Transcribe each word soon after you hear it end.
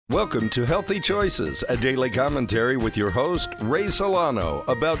Welcome to Healthy Choices, a daily commentary with your host, Ray Solano,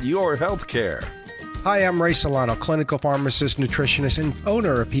 about your health care. Hi, I'm Ray Solano, clinical pharmacist, nutritionist, and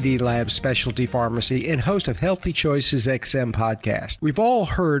owner of PD Labs Specialty Pharmacy and host of Healthy Choices XM podcast. We've all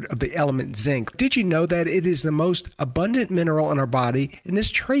heard of the element zinc. Did you know that it is the most abundant mineral in our body, and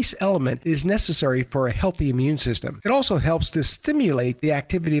this trace element is necessary for a healthy immune system? It also helps to stimulate the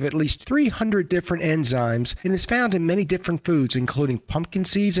activity of at least 300 different enzymes and is found in many different foods, including pumpkin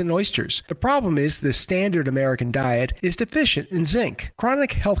seeds and oysters. The problem is the standard American diet is deficient in zinc.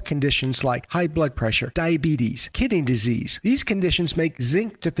 Chronic health conditions like high blood pressure, diabetes, kidney disease. These conditions make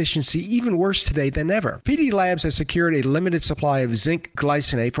zinc deficiency even worse today than ever. PD Labs has secured a limited supply of zinc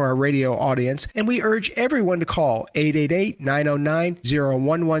glycinate for our radio audience, and we urge everyone to call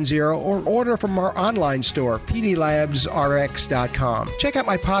 888-909-0110 or order from our online store, pdlabsrx.com. Check out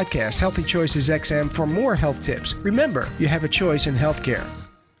my podcast, Healthy Choices XM, for more health tips. Remember, you have a choice in healthcare.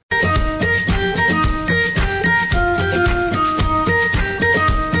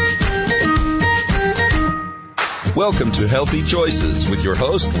 Welcome to Healthy Choices with your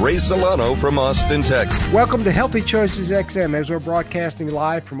host, Ray Solano from Austin, Texas. Welcome to Healthy Choices XM. As we're broadcasting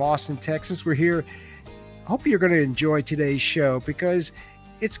live from Austin, Texas, we're here. I hope you're going to enjoy today's show because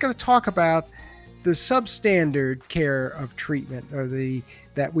it's going to talk about the substandard care of treatment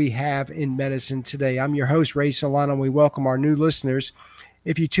that we have in medicine today. I'm your host, Ray Solano, and we welcome our new listeners.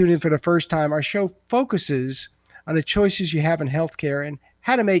 If you tune in for the first time, our show focuses on the choices you have in healthcare and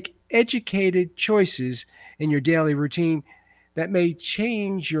how to make educated choices in your daily routine that may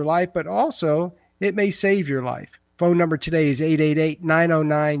change your life, but also it may save your life. Phone number today is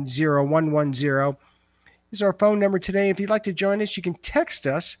 888-909-0110. This is our phone number today. If you'd like to join us, you can text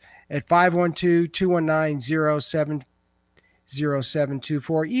us at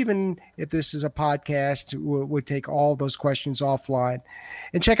 512-219-0724. Even if this is a podcast, we'll take all those questions offline.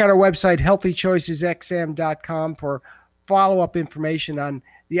 And check out our website, healthychoicesxm.com, for follow-up information on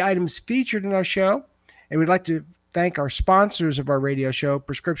the items featured in our show. And we'd like to thank our sponsors of our radio show,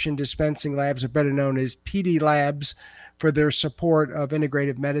 Prescription Dispensing Labs, or better known as PD Labs, for their support of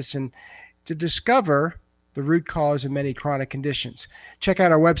integrative medicine to discover the root cause of many chronic conditions. Check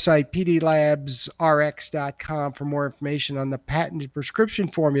out our website, pdlabsrx.com, for more information on the patented prescription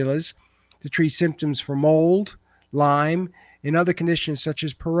formulas to treat symptoms for mold, Lyme, and other conditions such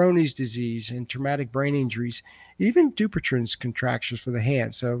as Peyronie's disease and traumatic brain injuries, even Dupuytren's contractures for the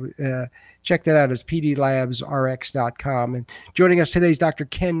hand. So check that out as pdlabsrx.com. And joining us today is Dr.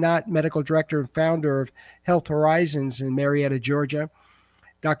 Ken Knott, Medical Director and Founder of Health Horizons in Marietta, Georgia.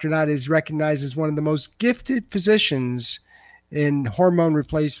 Dr. Knott is recognized as one of the most gifted physicians in hormone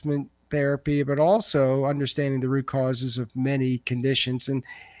replacement therapy, but also understanding the root causes of many conditions. And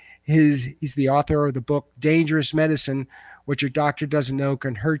he's the author of the book, Dangerous Medicine, What Your Doctor Doesn't Know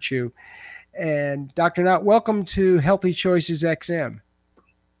Can Hurt You. And Dr. Knott, welcome to Healthy Choices XM.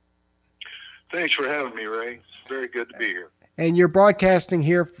 Thanks for having me, Ray. It's very good to be here. And you're broadcasting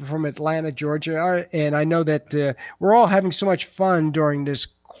here from Atlanta, Georgia. And I know that we're all having so much fun during this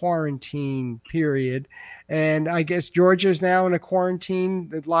quarantine period. And I guess Georgia is now in a quarantine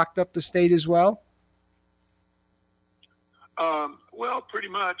that locked up the state as well? Well, pretty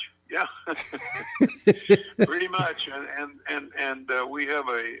much. Yeah, pretty much. And we have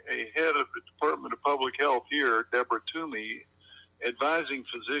a head of the Department of Public Health here, Deborah Toomey, advising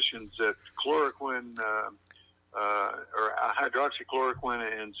physicians that chloroquine or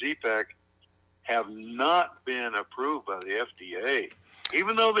hydroxychloroquine and Z-Pak have not been approved by the FDA,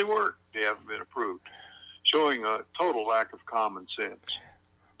 even though they haven't been approved, showing a total lack of common sense.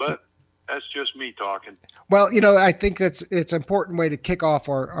 But that's just me talking. Well, I think it's an important way to kick off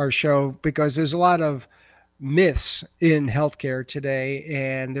our show because there's a lot of myths in healthcare today,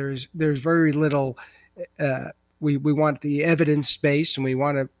 and there's very little. We want the evidence-based, and we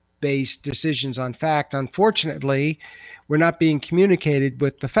want to base decisions on fact. Unfortunately, we're not being communicated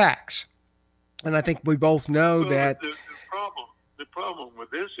with the facts, and I think we both know that. The problem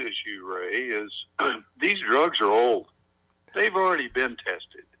with this issue, Ray, is these drugs are old. They've already been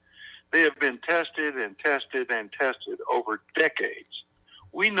tested. They have been tested and tested and tested over decades.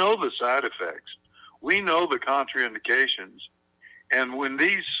 We know the side effects. We know the contraindications. And when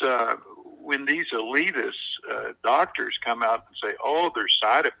these elitist doctors come out and say, "Oh, there's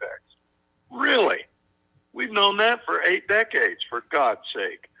side effects," really? We've known that for 8 decades. For God's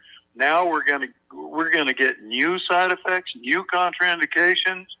sake! Now we're gonna get new side effects, new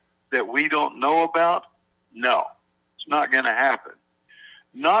contraindications that we don't know about. No, it's not going to happen.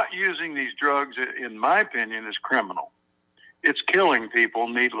 Not using these drugs, in my opinion, is criminal. It's killing people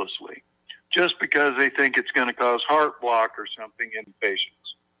needlessly just because they think it's going to cause heart block or something in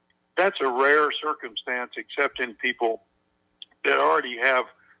patients. that's a rare circumstance, except in people that already have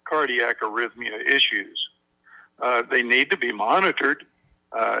cardiac arrhythmia issues. They need to be monitored.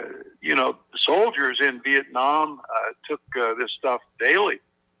 Soldiers in Vietnam took this stuff daily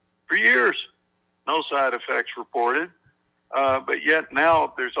for years. No side effects reported. But yet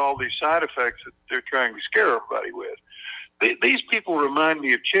now there's all these side effects that they're trying to scare everybody with. These people remind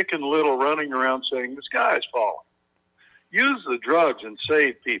me of Chicken Little running around saying, the sky is falling. Use the drugs and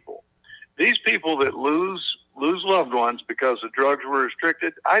save people. These people that lose loved ones because the drugs were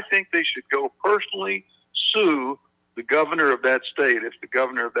restricted, I think they should go personally sue the governor of that state if the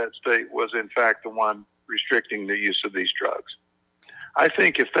governor of that state was in fact the one restricting the use of these drugs. I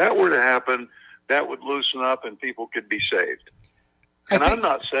think if that were to happen, that would loosen up and people could be saved. And I'm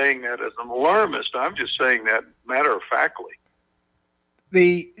not saying that as an alarmist. I'm just saying that matter-of-factly.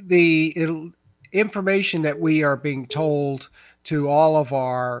 The information that we are being told to all of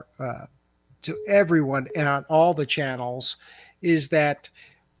our to everyone on all the channels is that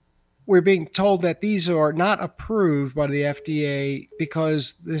we're being told that these are not approved by the FDA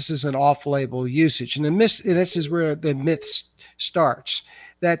because this is an off-label usage. And this is where the myth starts,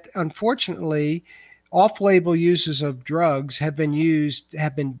 that unfortunately off-label uses of drugs have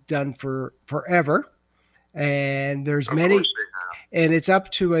been done for forever. And there's many, and it's up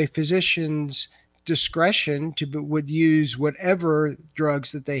to a physician's discretion would use whatever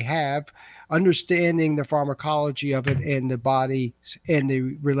drugs that they have, understanding the pharmacology of it and the body and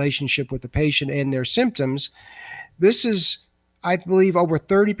the relationship with the patient and their symptoms. This is, I believe, over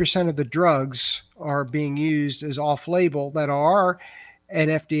 30% of the drugs are being used as off-label that are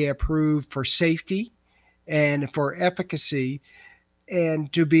and FDA approved for safety and for efficacy.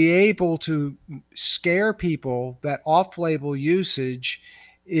 And to be able to scare people that off-label usage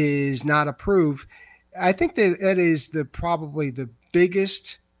is not approved, I think that is probably the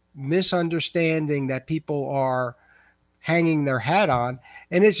biggest misunderstanding that people are hanging their hat on.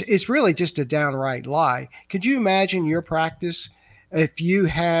 And it's really just a downright lie. Could you imagine your practice if you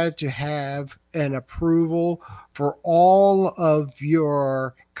had to have an approval for all of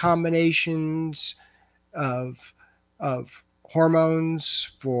your combinations of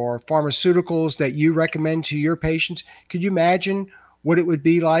hormones for pharmaceuticals that you recommend to your patients? Could you imagine what it would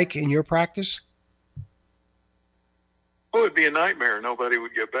be like in your practice? Well, it would be a nightmare. Nobody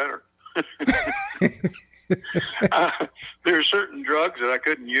would get better. There are certain drugs that I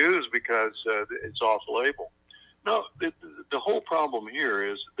couldn't use because it's off-label. No, the whole problem here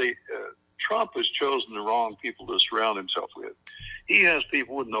is Trump has chosen the wrong people to surround himself with. He has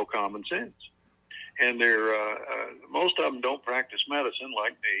people with no common sense. And most of them don't practice medicine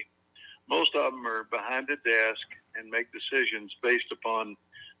like me. Most of them are behind a desk and make decisions based upon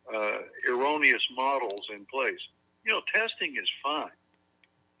erroneous models in place. Testing is fine.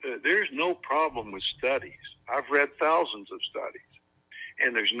 There's no problem with studies. I've read thousands of studies,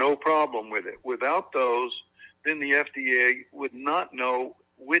 and there's no problem with it. Without those, then the FDA would not know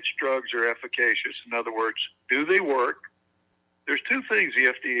which drugs are efficacious. In other words, do they work? There's two things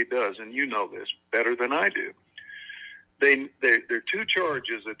the FDA does, and you know this better than I do. There are two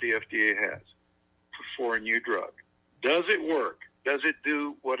charges that the FDA has for a new drug. Does it work? Does it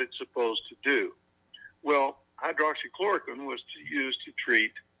do what it's supposed to do? Well, hydroxychloroquine was used to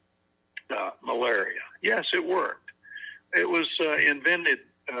treat malaria. Yes, it worked. It was invented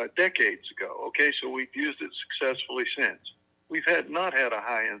decades ago. Okay, so we've used it successfully since. We've not had a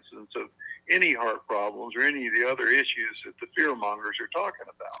high incidence of any heart problems or any of the other issues that the fear mongers are talking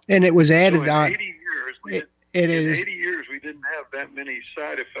about. And it was added so on. 80 years, in 80 years, we didn't have that many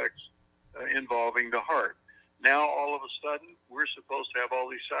side effects involving the heart. Now, all of a sudden, we're supposed to have all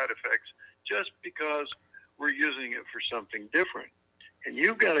these side effects just because we're using it for something different. And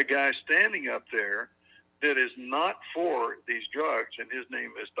you've got a guy standing up there that is not for these drugs, and his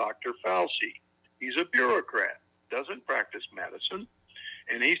name is Dr. Fauci. He's a bureaucrat, doesn't practice medicine,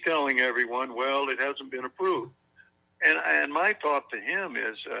 and he's telling everyone, well, it hasn't been approved. And my thought to him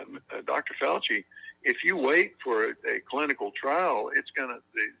is, Dr. Fauci, if you wait for a clinical trial,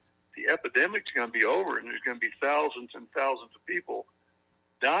 the epidemic's going to be over, and there's going to be thousands and thousands of people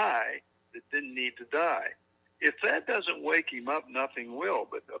die that didn't need to die. If that doesn't wake him up, nothing will.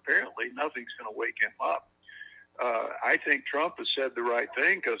 But apparently, nothing's going to wake him up. I think Trump has said the right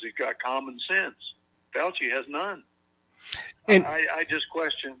thing because he's got common sense. Fauci has none. And I just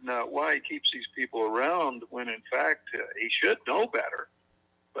question why he keeps these people around when, in fact, he should know better.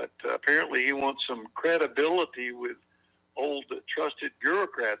 But apparently, he wants some credibility with old trusted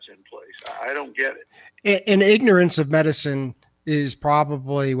bureaucrats in place. I don't get it. And ignorance of medicine is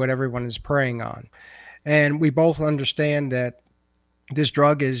probably what everyone is preying on. And we both understand that This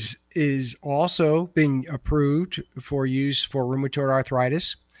drug is also been approved for use for rheumatoid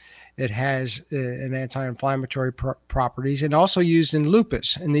arthritis. It has an anti-inflammatory properties, and also used in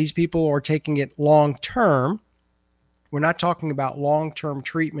lupus. And these people are taking it long term. We're not talking about long-term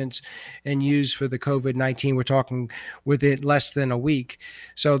treatments and use for the COVID-19. We're talking within less than a week.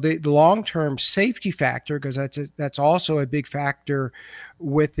 So the long-term safety factor, because that's also a big factor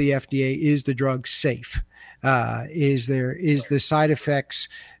with the FDA, is the drug safe? Is the side effects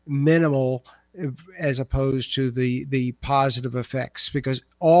minimal as opposed to the positive effects? Because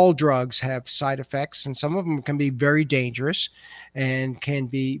all drugs have side effects, and some of them can be very dangerous and can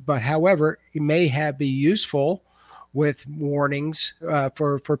be, but however, it may be useful with warnings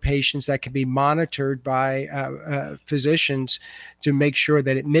for patients that can be monitored by physicians to make sure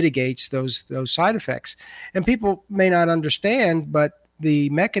that it mitigates those side effects. And people may not understand, but the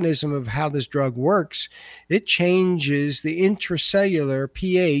mechanism of how this drug works, it changes the intracellular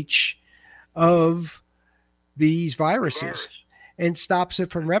pH of these viruses and stops it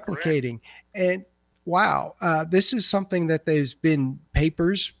from replicating. And wow, this is something that there's been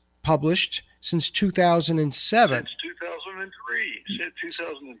papers published since 2007. Since 2003,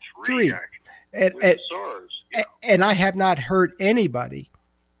 and SARS. And I have not heard anybody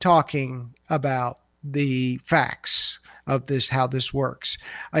talking about the facts of this, how this works.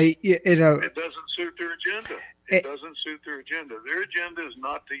 It doesn't suit their agenda. It doesn't suit their agenda. Their agenda is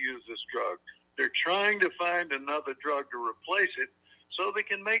not to use this drug. They're trying to find another drug to replace it so they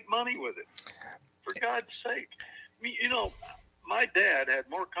can make money with it. For God's sake. I mean, my dad had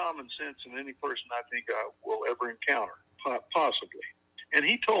more common sense than any person I think I will ever encounter, possibly. And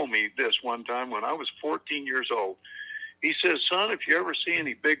he told me this one time when I was 14 years old. He says, son, if you ever see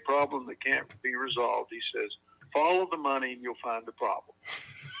any big problem that can't be resolved, he says, follow the money and you'll find the problem.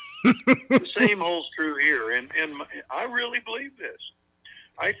 The same holds true here. And I really believe this.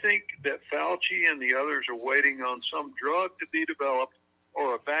 I think that Fauci and the others are waiting on some drug to be developed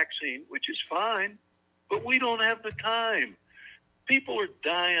or a vaccine, which is fine, but we don't have the time. People are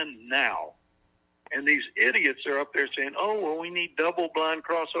dying now. And these idiots are up there saying, oh, well, we need double-blind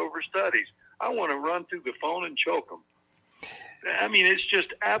crossover studies. I want to run through the phone and choke them. I mean, it's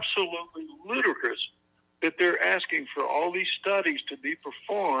just absolutely ludicrous that they're asking for all these studies to be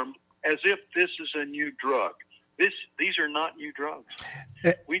performed as if this is a new drug. These are not new drugs.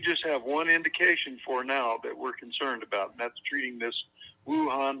 We just have one indication for now that we're concerned about, and that's treating this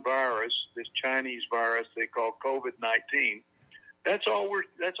Wuhan virus, this Chinese virus they call COVID-19. That's all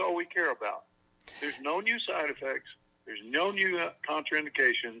we care about. There's no new side effects. There's no new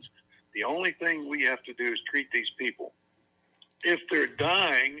contraindications. The only thing we have to do is treat these people. If they're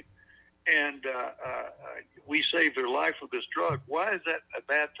dying and we save their life with this drug, why is that a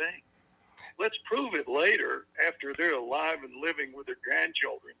bad thing? Let's prove it later after they're alive and living with their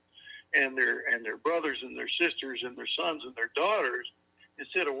grandchildren and their brothers and their sisters and their sons and their daughters,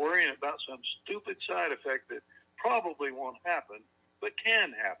 instead of worrying about some stupid side effect that probably won't happen, but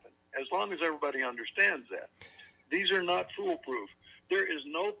can happen, as long as everybody understands that. These are not foolproof. There is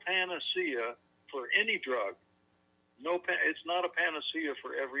no panacea for any drug. It's not a panacea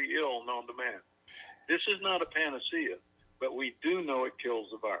for every ill known to man. This is not a panacea, but we do know it kills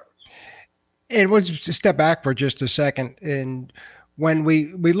the virus. And we'll just step back for just a second. And when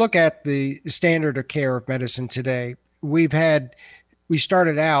we look at the standard of care of medicine today, we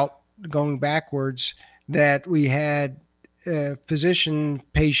started out going backwards, that we had a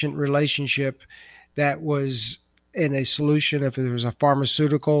physician-patient relationship that was in a solution. If it was a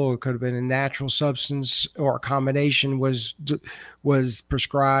pharmaceutical, or it could have been a natural substance, or a combination was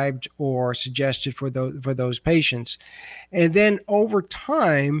prescribed or suggested for those patients. And then over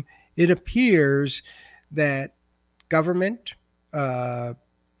time, it appears that government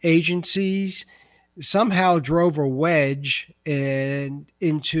agencies somehow drove a wedge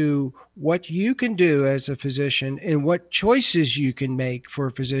into what you can do as a physician and what choices you can make for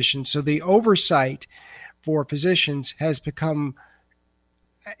physicians. So the oversight for physicians has become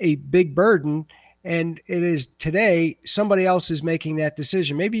a big burden, and it is today somebody else is making that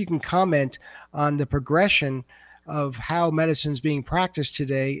decision. Maybe you can comment on the progression of how medicine is being practiced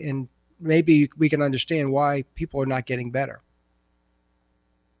today, and maybe we can understand why people are not getting better.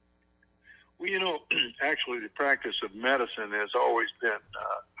 Well, actually, the practice of medicine has always been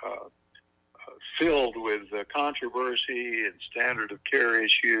filled with controversy and standard of care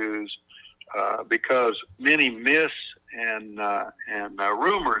issues because many myths and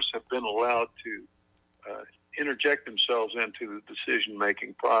rumors have been allowed to interject themselves into the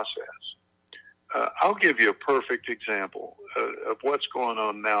decision-making process. I'll give you a perfect example of what's going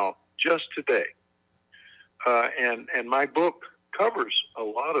on now, just today. And my book covers a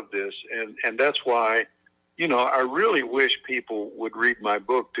lot of this, and that's why, I really wish people would read my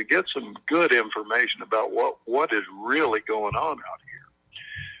book to get some good information about what is really going on out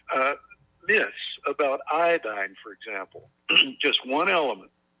here. Myths about iodine, for example, just one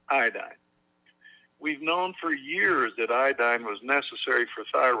element, iodine. We've known for years that iodine was necessary for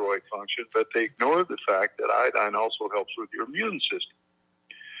thyroid function, but they ignored the fact that iodine also helps with your immune system.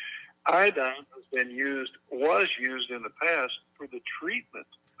 Iodine was used in the past for the treatment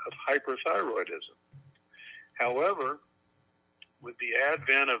of hyperthyroidism. However, with the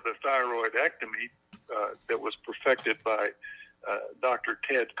advent of the thyroidectomy that was perfected by Dr.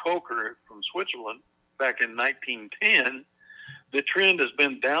 Ted Coker from Switzerland back in 1910, the trend has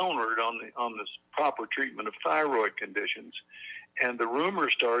been downward on this proper treatment of thyroid conditions, and the rumor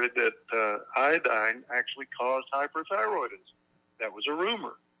started that iodine actually caused hyperthyroidism. That was a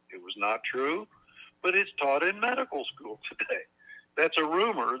rumor. It was not true, but it's taught in medical school today. That's a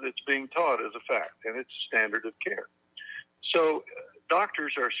rumor that's being taught as a fact, and it's standard of care. So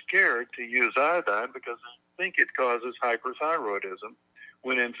doctors are scared to use iodine because they think it causes hyperthyroidism,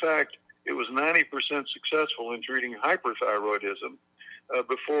 when in fact it was 90% successful in treating hyperthyroidism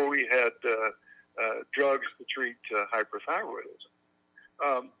before we had drugs to treat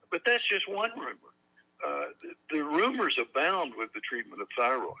hyperthyroidism. But that's just one rumor. The rumors abound with the treatment of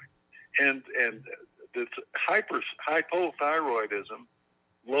thyroid, and the hypothyroidism,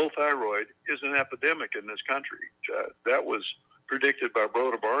 low thyroid, is an epidemic in this country. That was predicted by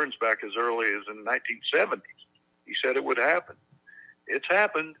Broda Barnes back as early as in the 1970s. He said it would happen. It's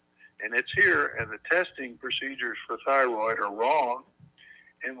happened, and it's here, and the testing procedures for thyroid are wrong,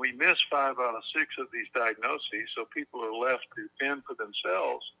 and we miss 5 out of 6 of these diagnoses, so people are left to fend for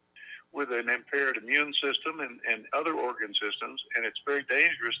themselves with an impaired immune system and other organ systems, and it's very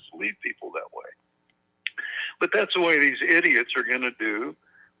dangerous to leave people that way. But that's the way these idiots are going to do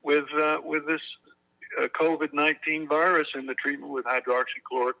with this COVID-19 virus and the treatment with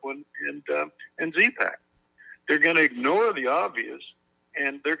hydroxychloroquine and Z-Pak. They're going to ignore the obvious,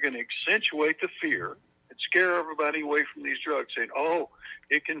 and they're going to accentuate the fear and scare everybody away from these drugs, saying, oh,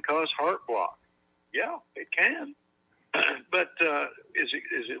 it can cause heart block. Yeah, it can. But is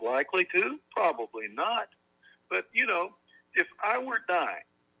it likely to? Probably not. But, if I were dying,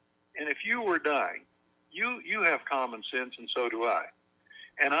 and if you were dying, you have common sense, and so do I.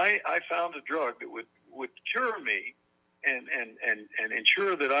 And I found a drug that would cure me and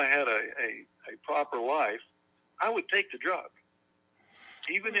ensure that I had a proper life, I would take the drug,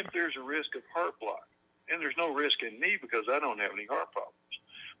 even if there's a risk of heart block. And there's no risk in me because I don't have any heart problems.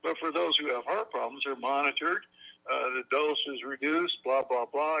 But for those who have heart problems, they're monitored. The dose is reduced, blah, blah,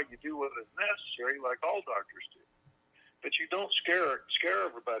 blah. You do what is necessary, like all doctors do. But you don't scare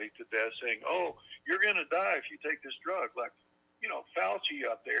everybody to death saying, oh, you're going to die if you take this drug. Like, Fauci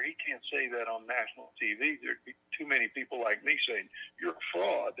up there, he can't say that on national TV. There'd be too many people like me saying, you're a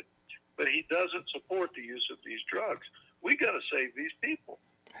fraud. But he doesn't support the use of these drugs. We got to save these people.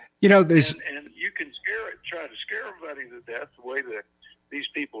 There's... And you can try to scare everybody to death the way that these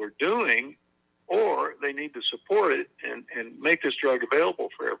people are doing, or they need to support it and make this drug available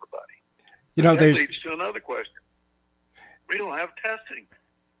for everybody. That leads to another question. We don't have testing.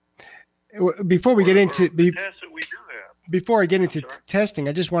 Before we get into the tests that we do have. Before I get into testing,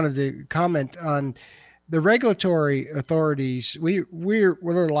 I just wanted to comment on the regulatory authorities.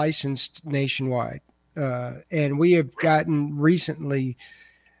 We're licensed nationwide, and we have gotten recently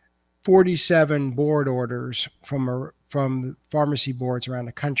 47 board orders from pharmacy boards around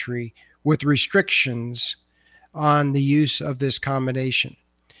the country with restrictions on the use of this combination,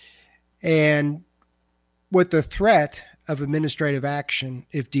 and with the threat of administrative action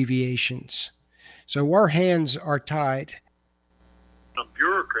if deviations. So our hands are tied. A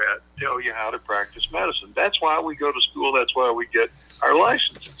bureaucrat tell you how to practice medicine. That's why we go to school. That's why we get our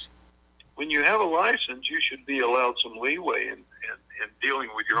licenses. When you have a license, you should be allowed some leeway in dealing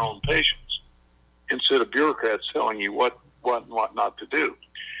with your own patients instead of bureaucrats telling you what and what not to do.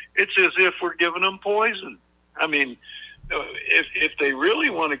 It's as if we're giving them poison. I mean, if they really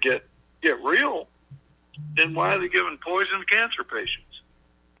want to get real, then why are they giving poison to cancer patients?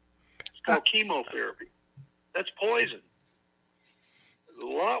 It's called chemotherapy. That's poison. A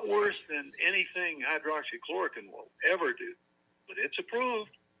lot worse than anything hydroxychloroquine will ever do, but it's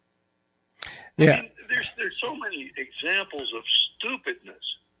approved. Yeah. I mean, there's so many examples of stupidness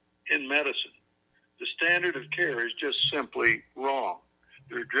in medicine. The standard of care is just simply wrong.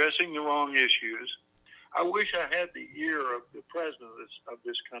 They're addressing the wrong issues. I wish I had the ear of the president of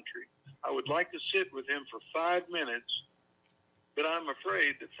this country. I would like to sit with him for 5 minutes, but I'm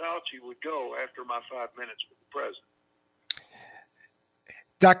afraid that Fauci would go after my 5 minutes with the president.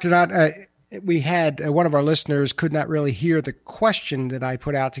 Dr. Knott, we had one of our listeners could not really hear the question that I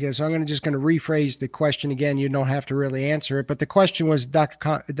put out together, so I'm just going to rephrase the question again. You don't have to really answer it, but the question was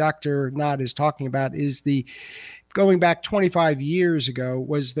Dr. Knott is talking about is going back 25 years ago,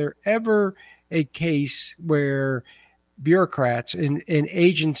 was there ever a case where bureaucrats and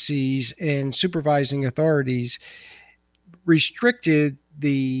agencies and supervising authorities restricted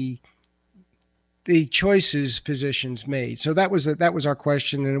the choices physicians made? So that was our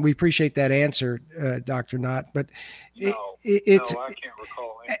question, and we appreciate that answer, Dr. Knott. But I can't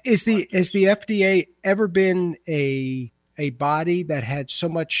recall. Is the FDA ever been a body that had so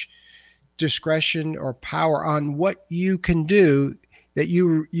much discretion or power on what you can do that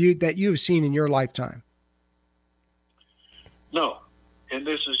you have seen in your lifetime? No, and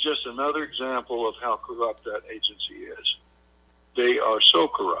this is just another example of how corrupt that agency is. They are so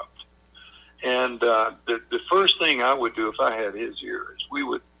corrupt. And the first thing I would do if I had his ear is we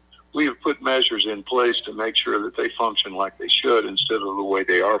would put measures in place to make sure that they function like they should instead of the way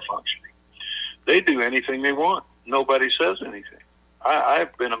they are functioning. They do anything they want. Nobody says anything.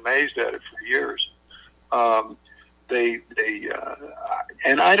 I've been amazed at it for years.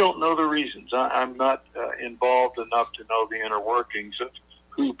 And I don't know the reasons. I'm not involved enough to know the inner workings of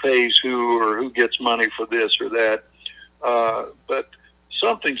who pays who or who gets money for this or that. But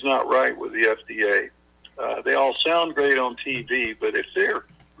something's not right with the FDA. They all sound great on TV, but if they're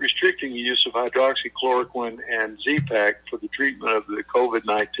restricting the use of hydroxychloroquine and Z-Pak for the treatment of the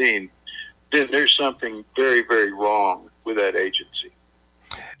COVID-19, then there's something very, very wrong with that agency.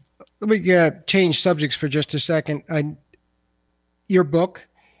 Let me change subjects for just a second. Your book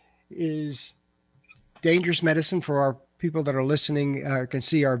is Dangerous Medicine. For our people that are listening can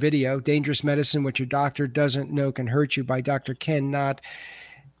see our video, Dangerous Medicine, What Your Doctor Doesn't Know Can Hurt You, by Dr. Ken Knott.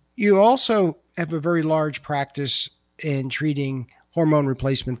 You also have a very large practice in treating hormone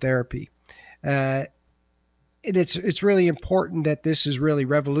replacement therapy. And it's really important that this has really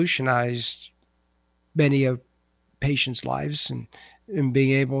revolutionized many of patients' lives and being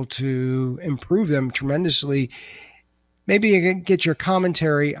able to improve them tremendously. Maybe you can get your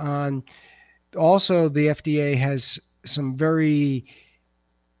commentary on also the FDA has some very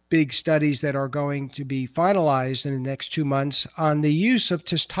big studies that are going to be finalized in the next 2 months on the use of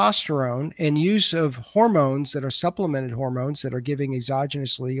testosterone and use of hormones that are supplemented hormones that are giving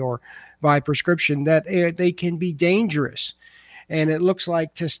exogenously or by prescription, that they can be dangerous. And it looks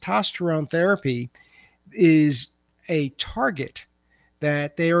like testosterone therapy is a target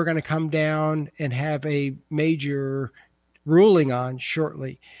that they are going to come down and have a major ruling on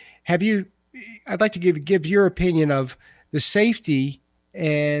shortly. I'd like to give your opinion of the safety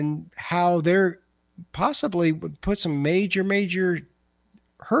and how they're possibly would put some major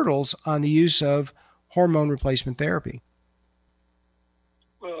hurdles on the use of hormone replacement therapy.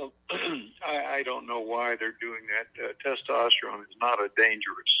 Well, I don't know why they're doing that. Testosterone is not a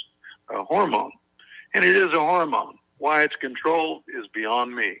dangerous hormone, and it is a hormone. Why it's controlled is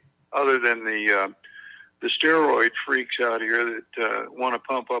beyond me, other than the steroid freaks out here that want to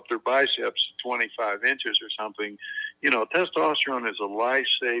pump up their biceps 25 inches or something. You know, testosterone is a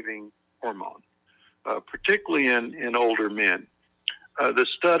life-saving hormone, particularly in older men. The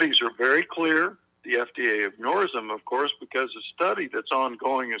studies are very clear. The FDA ignores them, of course, because the study that's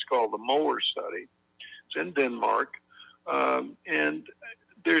ongoing is called the Molar study. It's in Denmark, and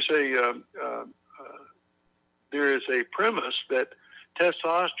there is a premise that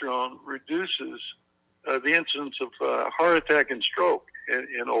testosterone reduces the incidence of heart attack and stroke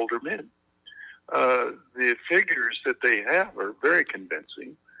in older men. The figures that they have are very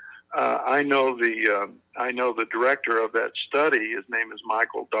convincing. I know the director of that study. His name is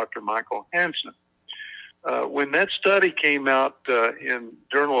Dr. Michael Hansen. When that study came out in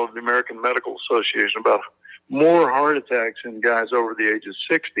Journal of the American Medical Association about more heart attacks in guys over the age of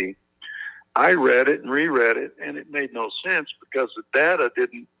 60, I read it and reread it, and it made no sense because the data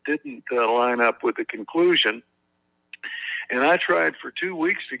didn't line up with the conclusion. And I tried for 2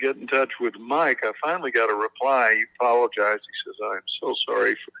 weeks to get in touch with Mike. I finally got a reply. He apologized. He says, "I'm so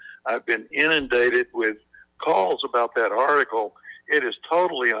sorry. I've been inundated with calls about that article. It is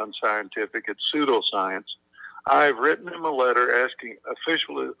totally unscientific. It's pseudoscience." I've written him a letter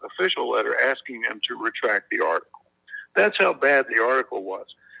official letter asking him to retract the article. That's how bad the article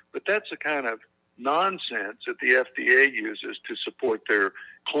was. But that's the kind of nonsense that the FDA uses to support their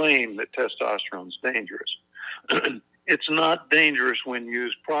claim that testosterone is dangerous. It's not dangerous when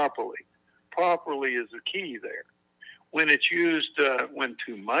used properly. Properly is the key there. When it's used, when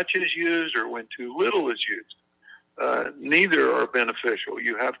too much is used or when too little is used, neither are beneficial.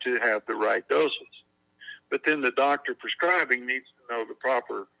 You have to have the right doses. but then the doctor prescribing needs to know the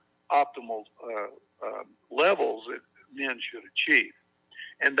proper optimal levels that men should achieve.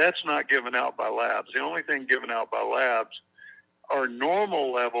 And that's not given out by labs. The only thing given out by labs are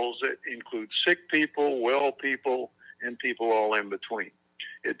normal levels that include sick people, well people, and people all in between.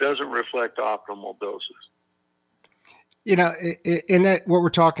 It doesn't reflect optimal doses. You know, in that, what we're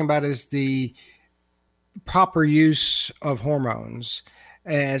talking about is the proper use of hormones,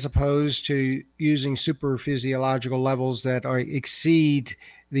 as opposed to using super physiological levels that exceed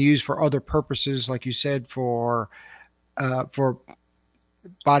the use for other purposes, like you said, for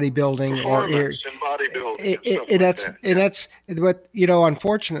bodybuilding or bodybuilding. And that's what, you know,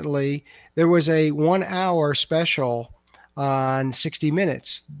 unfortunately, there was a 1 hour special on 60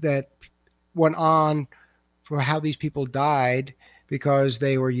 Minutes that went on for how these people died because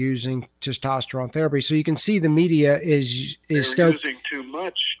they were using testosterone therapy. So you can see the media is still using too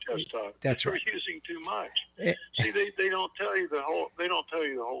much testosterone. That's right. They're using too much. See, they don't tell you the whole. They don't tell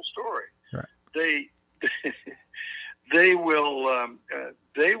you the whole story. Right. They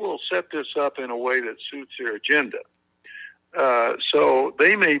will set this up in a way that suits their agenda. So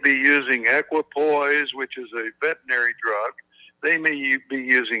they may be using equipoise, which is a veterinary drug. They may be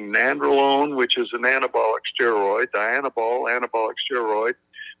using nandrolone, which is an anabolic steroid, dianabol, anabolic steroid,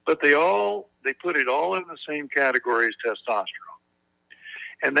 but they put it all in the same category as testosterone.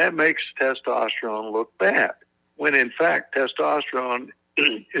 And that makes testosterone look bad, when in fact testosterone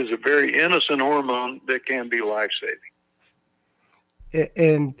is a very innocent hormone that can be life-saving.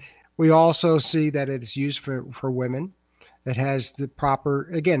 And we also see that it's used for women. It has the proper,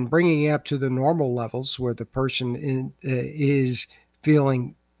 again, bringing it up to the normal levels where the person is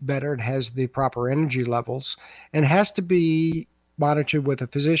feeling better. It has the proper energy levels, and has to be monitored with a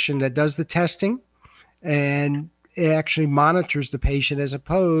physician that does the testing and it actually monitors the patient, as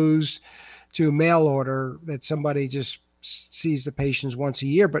opposed to a mail order that somebody just sees the patients once a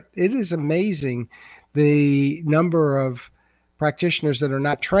year. But it is amazing the number of practitioners that are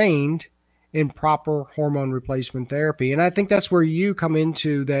not trained in proper hormone replacement therapy. And I think that's where you come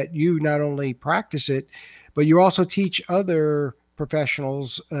into that. You not only practice it, but you also teach other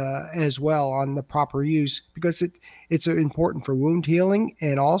professionals as well on the proper use, because it's important for wound healing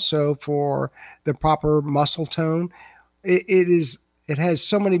and also for the proper muscle tone. It has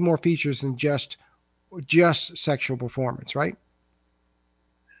so many more features than just sexual performance, right?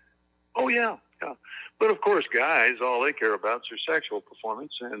 Oh, yeah. But of course, guys, all they care about is their sexual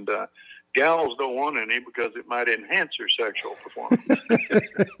performance, and gals don't want any because it might enhance their sexual performance.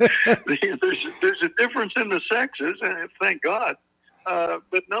 There's a difference in the sexes, and thank God.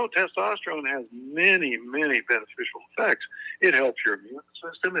 But no, testosterone has many, many beneficial effects. It helps your immune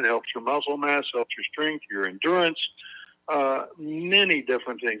system. It helps your muscle mass, helps your strength, your endurance, many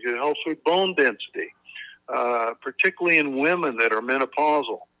different things. It helps with bone density, particularly in women that are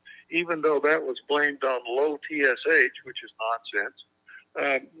menopausal. Even though that was blamed on low TSH, which is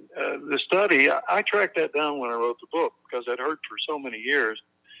nonsense. The study, I tracked that down when I wrote the book because I'd heard for so many years,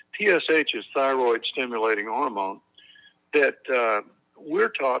 TSH is thyroid stimulating hormone that we're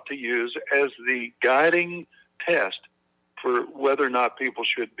taught to use as the guiding test for whether or not people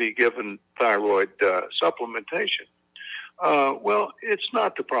should be given thyroid supplementation. Well, it's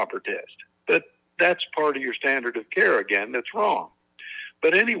not the proper test. That's part of your standard of care, again, that's wrong.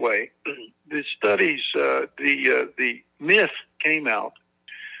 But anyway, the studies, the myth came out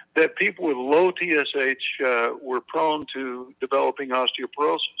that people with low TSH were prone to developing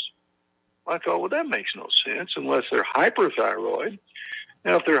osteoporosis. I thought, well, that makes no sense unless they're hyperthyroid.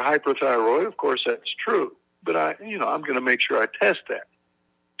 Now, if they're hyperthyroid, of course, that's true. But I'm going to make sure I test that.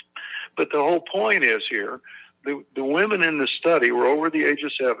 But the whole point is here, the women in the study were over the age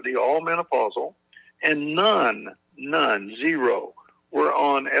of 70, all menopausal, and none, zero, were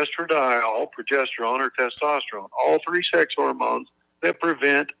on estradiol, progesterone, or testosterone, all three sex hormones that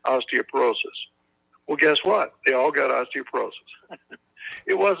prevent osteoporosis. Well, guess what? They all got osteoporosis.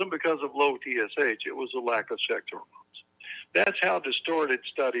 It wasn't because of low TSH. It was a lack of sex hormones. That's how distorted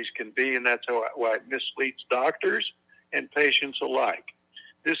studies can be, and that's why it misleads doctors and patients alike.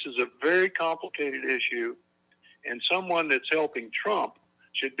 This is a very complicated issue, and someone that's helping Trump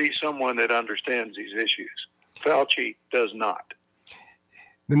should be someone that understands these issues. Fauci does not.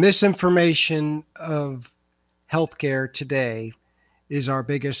 The misinformation of healthcare today is our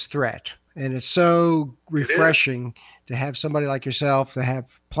biggest threat. And it's so refreshing to have somebody like yourself to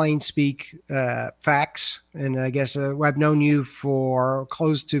have plain speak facts. And I guess I've known you for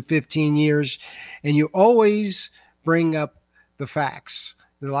close to 15 years, and you always bring up the facts.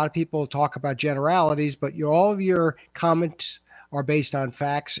 A lot of people talk about generalities, but all of your comments are based on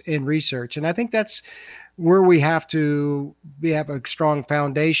facts and research. And I think that's where we have a strong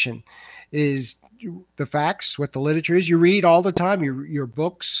foundation is the facts, what the literature is. You read all the time, your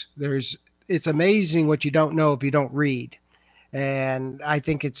books. It's amazing what you don't know if you don't read. And I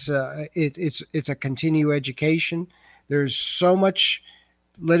think it's a continued education. There's so much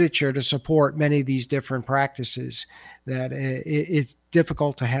literature to support many of these different practices that it's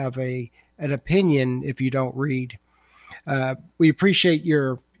difficult to have an opinion if you don't read. We appreciate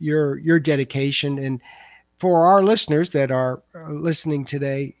your dedication, and for our listeners that are listening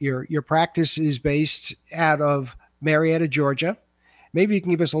today, your practice is based out of Marietta, Georgia. Maybe you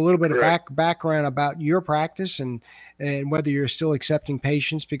can give us a little bit of background about your practice and whether you're still accepting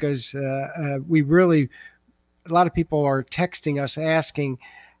patients, because a lot of people are texting us asking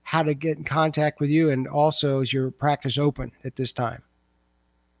how to get in contact with you, and also is your practice open at this time?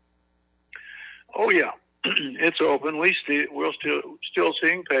 Oh yeah, it's open. We're still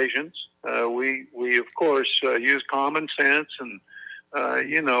seeing patients. We of course use common sense, and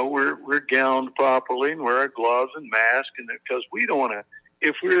we're gowned properly and wear our gloves and masks, and because we don't want to.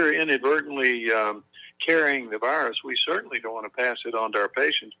 If we're inadvertently carrying the virus, we certainly don't want to pass it on to our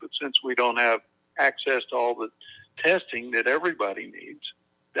patients. But since we don't have access to all the testing that everybody needs,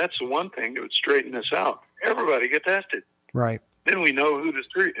 that's the one thing that would straighten us out. Everybody get tested. Right. Then we know who to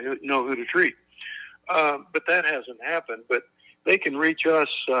treat. But that hasn't happened. But they can reach us.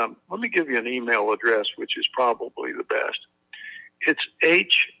 Let me give you an email address, which is probably the best. It's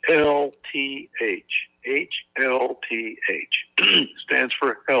HLTH. HLTH stands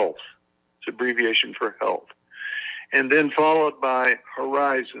for health. It's abbreviation for health. And then followed by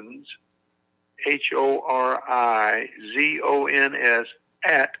Horizons, HORIZONS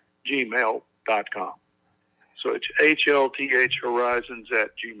 @gmail.com. So it's HLTH Horizons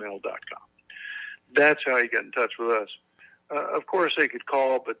 @gmail.com. That's how you get in touch with us. Of course, they could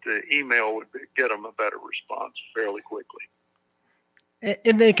call, but the email would get them a better response fairly quickly.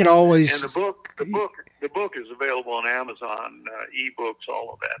 And they can always. And the book is available on Amazon, ebooks,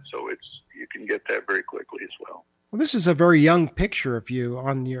 all of that. So you can get that very quickly as well. Well, this is a very young picture of you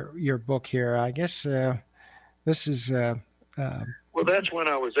on your book here. I guess this is. Well, that's when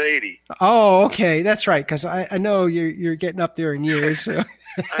I was 80. Oh, okay, that's right. Because I know you're getting up there in years. So.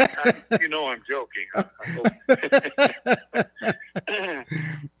 I'm joking. that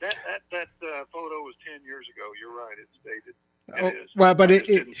photo was 10 years ago. You're right. It's dated. It is. Well, but it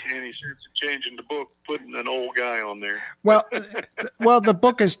didn't see any sense of changing the book, putting an old guy on there. Well, the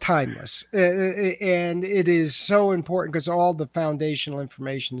book is timeless, and it is so important because all the foundational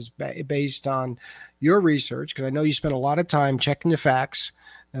information is based on your research. Because I know you spent a lot of time checking the facts.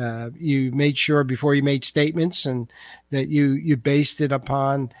 You made sure before you made statements, and that you based it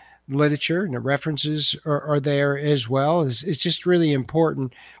upon literature, and the references are there as well. It's just really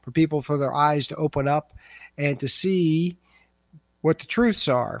important for people, for their eyes to open up and to see what the truths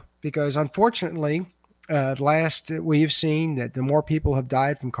are, because unfortunately, we have seen that the more people have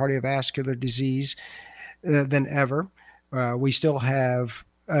died from cardiovascular disease than ever. We still have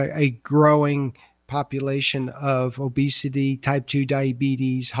a growing population of obesity, type 2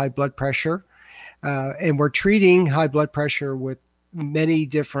 diabetes, high blood pressure, and we're treating high blood pressure with many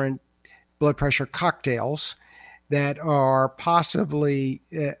different blood pressure cocktails that are possibly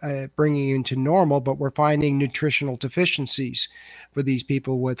bringing you into normal, but we're finding nutritional deficiencies for these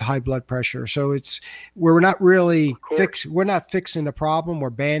people with high blood pressure. So we're not really we're not fixing the problem, we're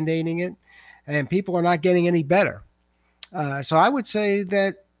band-aiding it, and people are not getting any better. So I would say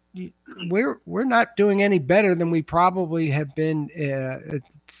that we're not doing any better than we probably have been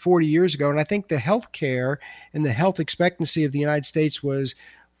 40 years ago. And I think the healthcare and the health expectancy of the United States was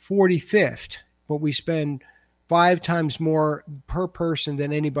 45th, but we spend 5 times more per person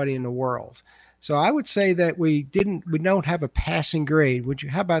than anybody in the world. So I would say that we don't have a passing grade. What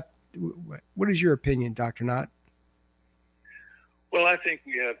is your opinion, Dr. Knott? Well, I think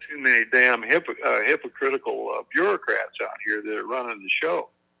we have too many damn hypocritical bureaucrats out here that are running the show.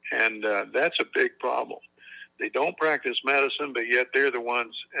 And that's a big problem. They don't practice medicine, but yet they're the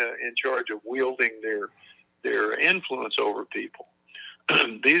ones in charge of wielding their influence over people.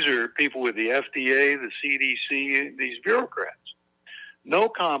 These are people with the FDA, the CDC, these bureaucrats. No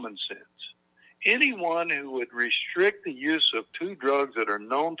common sense. Anyone who would restrict the use of 2 drugs that are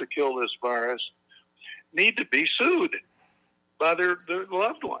known to kill this virus need to be sued by their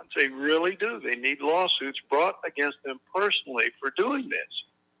loved ones. They really do. They need lawsuits brought against them personally for doing this.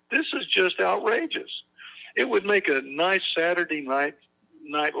 This is just outrageous. It would make a nice Saturday Night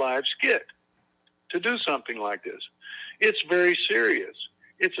Live skit to do something like this. It's very serious.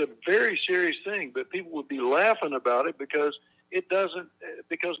 It's a very serious thing, but people would be laughing about it because it doesn't,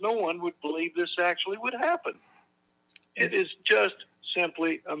 because no one would believe this actually would happen. It is just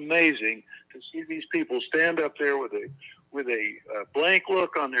simply amazing to see these people stand up there with a blank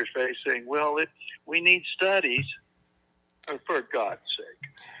look on their face, saying, "Well, we need studies." For God's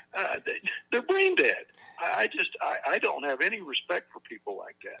sake, they're brain dead. I don't have any respect for people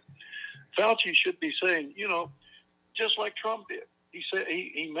like that. Fauci should be saying, just like Trump did. He said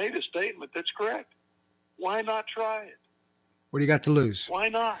he made a statement that's correct. Why not try it? What do you got to lose? Why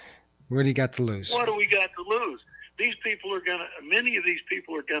not? What do you got to lose? What do we got to lose? Many of these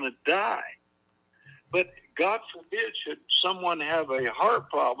people are gonna die. But God forbid, should someone have a heart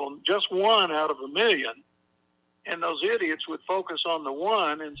problem, just one out of a million, and those idiots would focus on the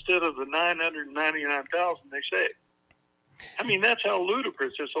one instead of the 999,000 they saved. I mean, that's how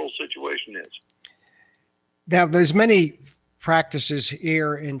ludicrous this whole situation is. Now, there's many practices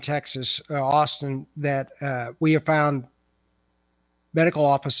here in Texas, Austin, that we have found medical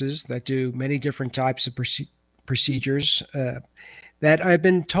offices that do many different types of procedures that I've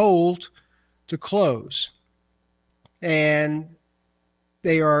been told to close. And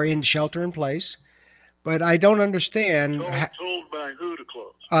they are in shelter in place. But I don't understand. Told by who to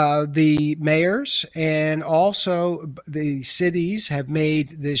close? The mayors and also the cities have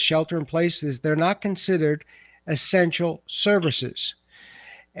made this shelter in place. They're not considered essential services.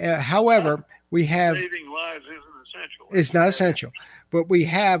 However, we have saving lives isn't essential. It's not essential, but we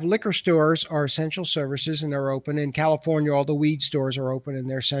have liquor stores are essential services and they're open. In California, all the weed stores are open and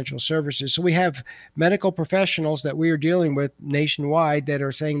they're essential services. So we have medical professionals that we are dealing with nationwide that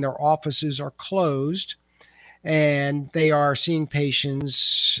are saying their offices are closed and they are seeing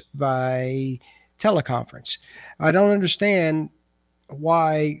patients by teleconference. I don't understand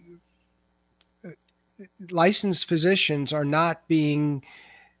why licensed physicians are not being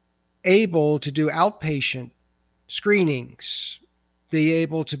able to do outpatient screenings, be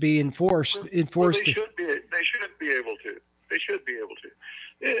able to be enforced. Well, they should be able to. They should be able to.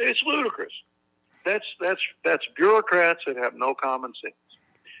 It's ludicrous. That's bureaucrats that have no common sense,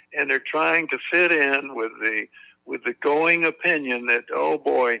 and they're trying to fit in with the going opinion that, oh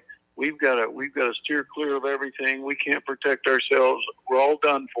boy, we've got to steer clear of everything. We can't protect ourselves. We're all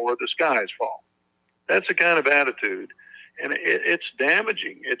done for. The skies fall. That's the kind of attitude, and it's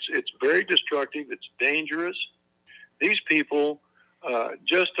damaging. It's very destructive. It's dangerous. These people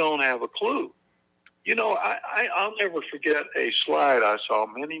just don't have a clue. I'll never forget a slide I saw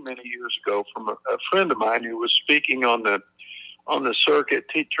many, many years ago from a friend of mine who was speaking on the circuit,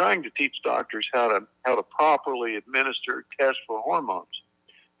 trying to teach doctors how to properly administer tests for hormones.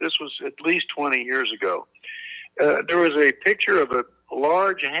 This was at least 20 years ago. There was a picture of a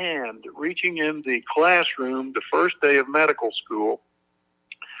large hand reaching in the classroom the first day of medical school,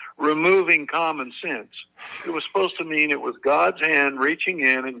 removing common sense. It was supposed to mean it was God's hand reaching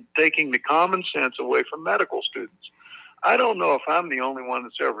in and taking the common sense away from medical students. I don't know if I'm the only one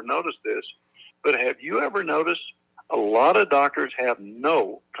that's ever noticed this, but have you ever noticed a lot of doctors have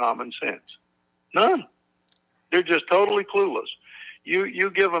no common sense? None. They're just totally clueless.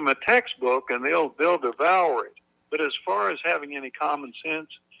 You give them a textbook and they'll devour it. But as far as having any common sense,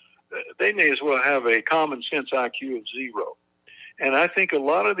 they may as well have a common sense IQ of 0. And I think a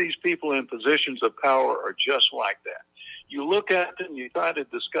lot of these people in positions of power are just like that. You look at them, you try to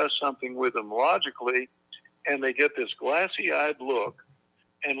discuss something with them logically, and they get this glassy-eyed look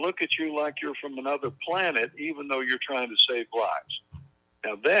and look at you like you're from another planet, even though you're trying to save lives.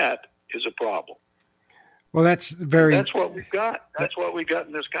 Now that is a problem. Well, that's what we've got. That's what we got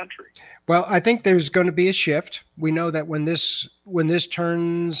in this country. Well, I think there's going to be a shift. We know that when this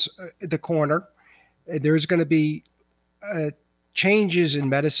turns the corner, there's going to be changes in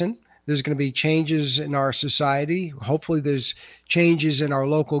medicine. There's going to be changes in our society. Hopefully there's changes in our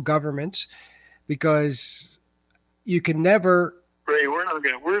local governments, because you can never. Ray, we're not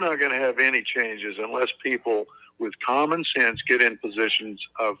going to have any changes unless people with common sense get in positions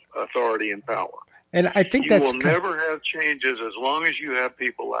of authority and power. And I think you will never have changes as long as you have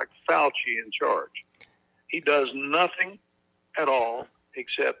people like Fauci in charge. He does nothing at all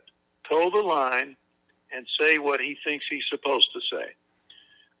except toe the line and say what he thinks he's supposed to say.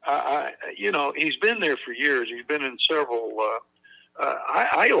 He's been there for years. He's been in several.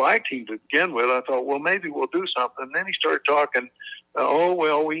 I liked him to begin with. I thought, well, maybe we'll do something. And then he started talking,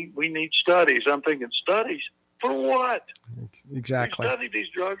 we need studies. I'm thinking, studies? For what? Exactly. We studied these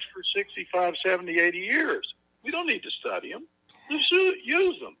drugs for 65, 70, 80 years. We don't need to study them. Just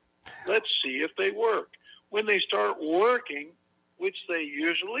use them. Let's see if they work. When they start working, which they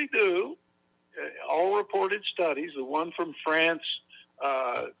usually do, all reported studies, the one from France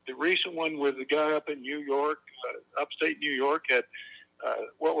The recent one with the guy up in New York, upstate New York, had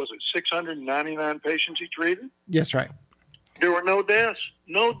 699 patients he treated. That's right. There were no deaths,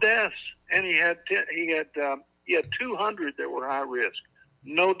 and he had 200 that were high risk,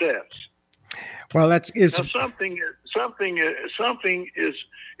 no deaths. Well, now, something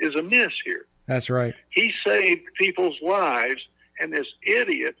is amiss here. That's right. He saved people's lives, and this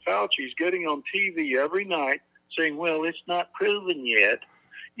idiot Fauci's getting on TV every night saying, "Well, it's not proven yet."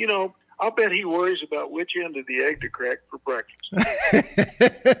 You know, I'll bet he worries about which end of the egg to crack for breakfast.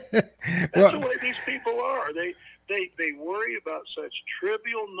 That's the way these people are. They worry about such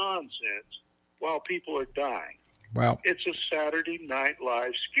trivial nonsense while people are dying. Wow. It's a Saturday Night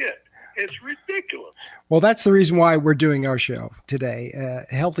Live skit. It's ridiculous. Well, that's the reason why we're doing our show today.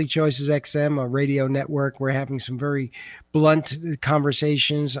 Healthy Choices XM, a radio network. We're having some very blunt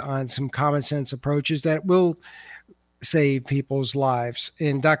conversations on some common sense approaches that will save people's lives.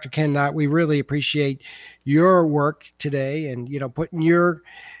 And Dr. Ken Knott, we really appreciate your work today and, putting your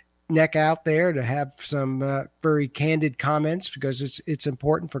neck out there to have some very candid comments, because it's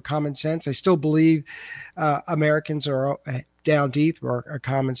important for common sense. I still believe Americans are down deep or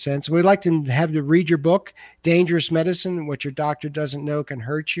common sense. We'd like to have to read your book, Dangerous Medicine, What Your Doctor Doesn't Know Can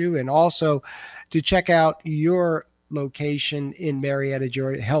Hurt You, and also to check out your location in Marietta,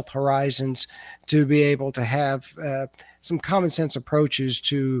 Georgia, Health Horizons, to be able to have some common sense approaches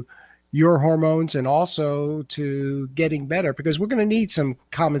to your hormones and also to getting better, because we're going to need some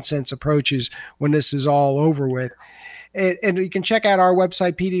common sense approaches when this is all over with. And you can check out our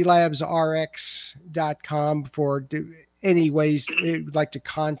website, pdlabsrx.com, for any ways you'd like to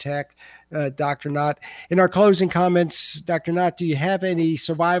contact Dr. Knott. In our closing comments, Dr. Knott, do you have any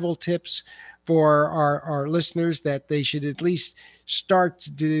survival tips for our listeners that they should at least start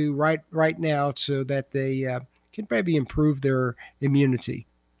to do right now so that they can maybe improve their immunity?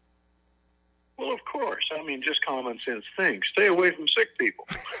 Well, of course. I mean, just common sense things. Stay away from sick people.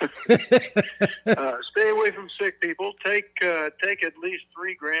 Stay away from sick people. Take at least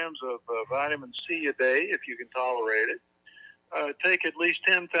 3 grams of vitamin C a day if you can tolerate it. Take at least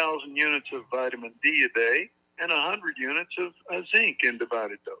 10,000 units of vitamin D a day and 100 units of zinc in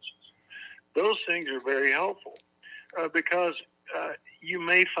divided doses. Those things are very helpful because you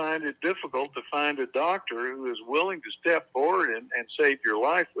may find it difficult to find a doctor who is willing to step forward and save your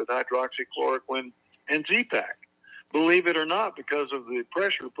life with hydroxychloroquine and Z-Pak. Believe it or not, because of the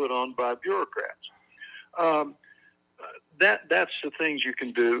pressure put on by bureaucrats. That's the things you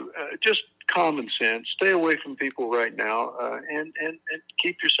can do. Just common sense. Stay away from people right now and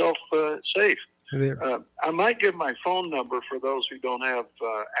keep yourself safe. I might give my phone number for those who don't have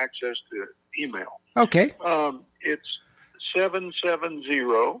access to email. Okay. It's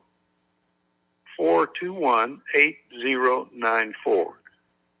 770-421-8094.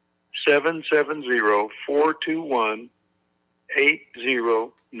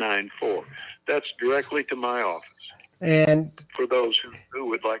 770-421-8094. That's directly to my office. And for those who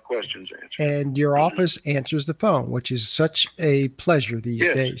would like questions answered. And your office answers the phone, which is such a pleasure these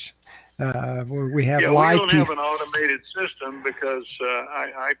days. We have live. We don't have an automated system because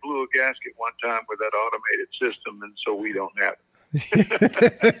I blew a gasket one time with that automated system, and so we don't have it.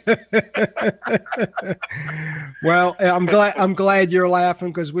 Well, I'm glad you're laughing,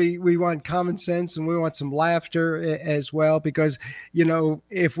 because we want common sense and we want some laughter as well, because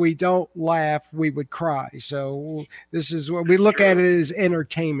if we don't laugh we would cry. So this is what we look at it as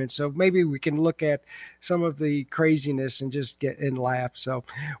entertainment. So maybe we can look at some of the craziness and just get and laugh. So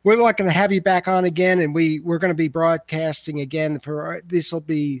we're not going to have you back on again, and we're going to be broadcasting again. This will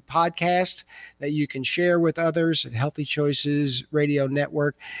be podcast that you can share with others at Healthy Choices Radio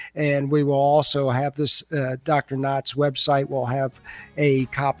Network, and we will also have this Dr. Knott's website. We'll have a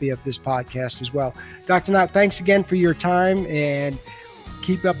copy of this podcast as well. Dr. Knott, thanks again for your time, and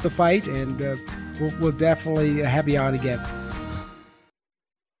keep up the fight, and we'll definitely have you on again.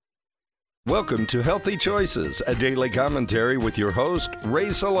 Welcome to Healthy Choices, a daily commentary with your host,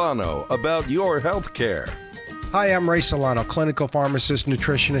 Ray Solano, about your health care. Hi, I'm Ray Solano, clinical pharmacist,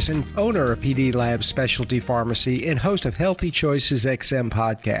 nutritionist, and owner of PD Labs Specialty Pharmacy and host of Healthy Choices XM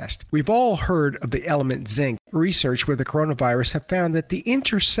podcast. We've all heard of the element zinc. Research with the coronavirus have found that the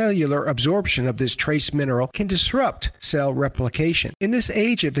intercellular absorption of this trace mineral can disrupt cell replication. In this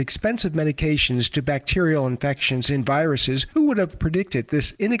age of expensive medications to bacterial infections and viruses, who would have predicted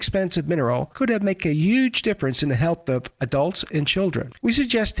this inexpensive mineral could have made a huge difference in the health of adults and children? We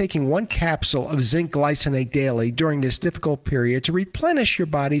suggest taking 1 capsule of zinc glycinate daily during this difficult period to replenish your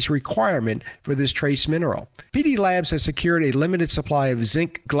body's requirement for this trace mineral. PD Labs has secured a limited supply of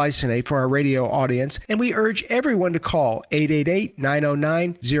zinc glycinate for our radio audience, and we urge urge everyone to call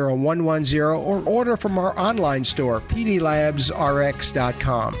 888-909-0110 or order from our online store,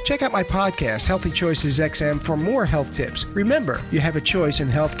 pdlabsrx.com. Check out my podcast, Healthy Choices XM, for more health tips. Remember, you have a choice in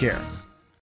healthcare.